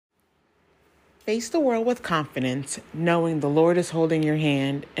Face the world with confidence, knowing the Lord is holding your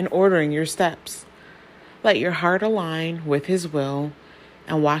hand and ordering your steps. Let your heart align with His will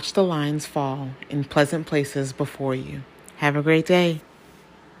and watch the lines fall in pleasant places before you. Have a great day.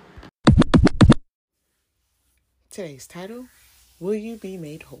 Today's title, Will You Be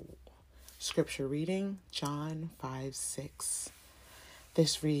Made Whole? Scripture reading, John 5:6.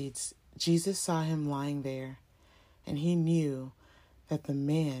 This reads, Jesus saw him lying there, and he knew that the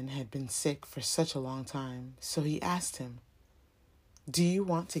man had been sick for such a long time. So he asked him, Do you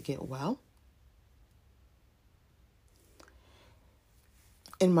want to get well?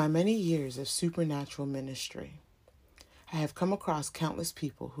 In my many years of supernatural ministry, I have come across countless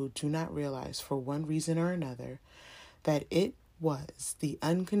people who do not realize for one reason or another that it was the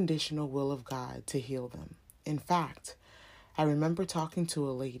unconditional will of God to heal them. In fact, I remember talking to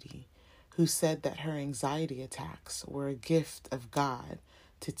a lady who said that her anxiety attacks were a gift of God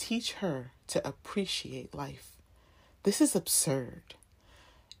to teach her to appreciate life. This is absurd.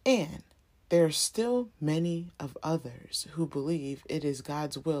 And there are still many of others who believe it is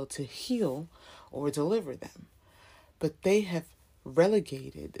God's will to heal or deliver them. But they have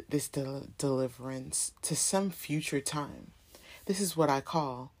relegated this deliverance to some future time. This is what I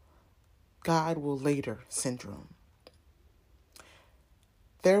call God will later syndrome.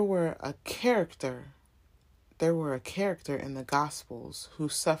 There were a character in the Gospels who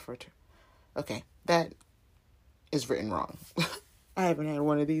suffered. Okay, that is written wrong. I haven't had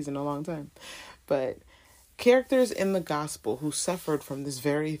one of these in a long time. But characters in the Gospel who suffered from this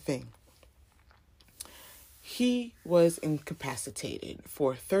very thing. He was incapacitated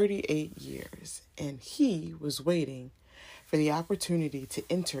for 38 years, and he was waiting for the opportunity to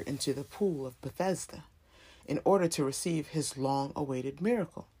enter into the pool of Bethesda in order to receive his long-awaited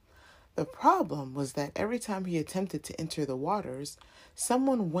miracle. The problem was that every time he attempted to enter the waters,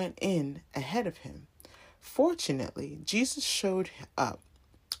 someone went in ahead of him. Fortunately, Jesus showed up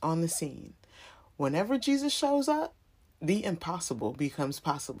on the scene. Whenever Jesus shows up, the impossible becomes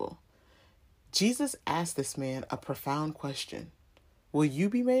possible. Jesus asked this man a profound question. Will you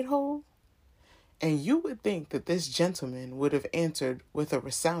be made whole? And you would think that this gentleman would have answered with a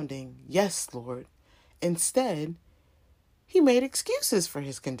resounding, yes, Lord. Instead, he made excuses for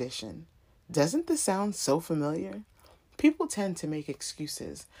his condition. Doesn't this sound so familiar? People tend to make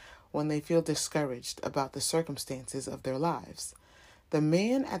excuses when they feel discouraged about the circumstances of their lives. The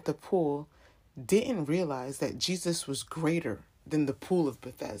man at the pool didn't realize that Jesus was greater than the pool of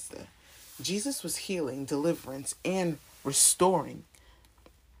Bethesda. Jesus was healing, deliverance, and restoring.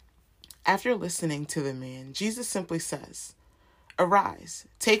 After listening to the man, Jesus simply says, Arise,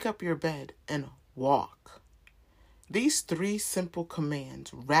 take up your bed, and walk. These three simple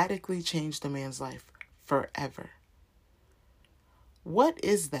commands radically changed the man's life forever. What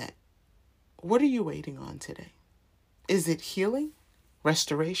is that? What are you waiting on today? Is it healing?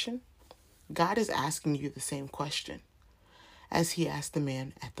 Restoration? God is asking you the same question as he asked the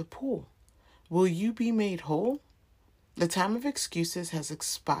man at the pool. Will you be made whole? The time of excuses has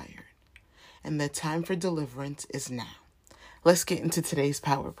expired, and the time for deliverance is now. Let's get into today's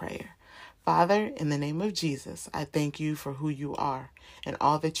power prayer. Father, in the name of Jesus, I thank you for who you are and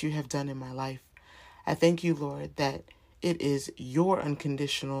all that you have done in my life. I thank you, Lord, that it is your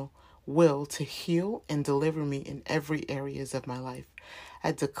unconditional will to heal and deliver me in every areas of my life.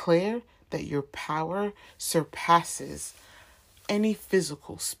 I declare that your power surpasses any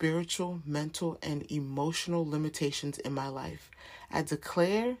physical, spiritual, mental, and emotional limitations in my life. I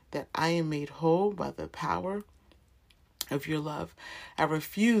declare that I am made whole by the power of your love. I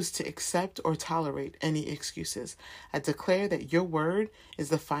refuse to accept or tolerate any excuses. I declare that your word is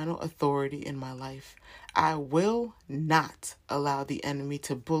the final authority in my life. I will not allow the enemy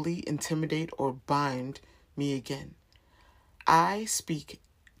to bully, intimidate, or bind me again. I speak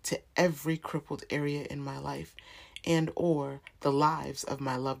to every crippled area in my life and or the lives of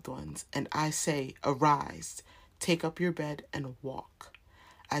my loved ones, and I say, arise, take up your bed, and walk.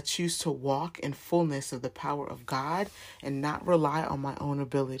 I choose to walk in fullness of the power of God and not rely on my own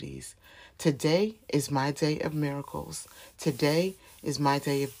abilities. Today is my day of miracles. Today is my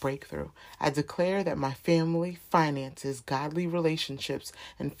day of breakthrough. I declare that my family, finances, godly relationships,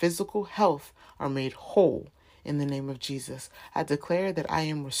 and physical health are made whole in the name of Jesus. I declare that I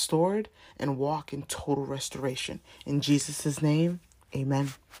am restored and walk in total restoration. In Jesus' name, amen.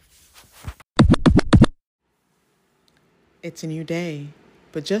 It's a new day.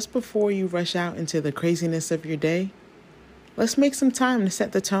 But just before you rush out into the craziness of your day, let's make some time to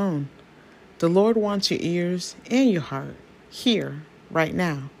set the tone. The Lord wants your ears and your heart here, right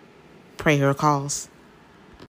now. Prayer calls.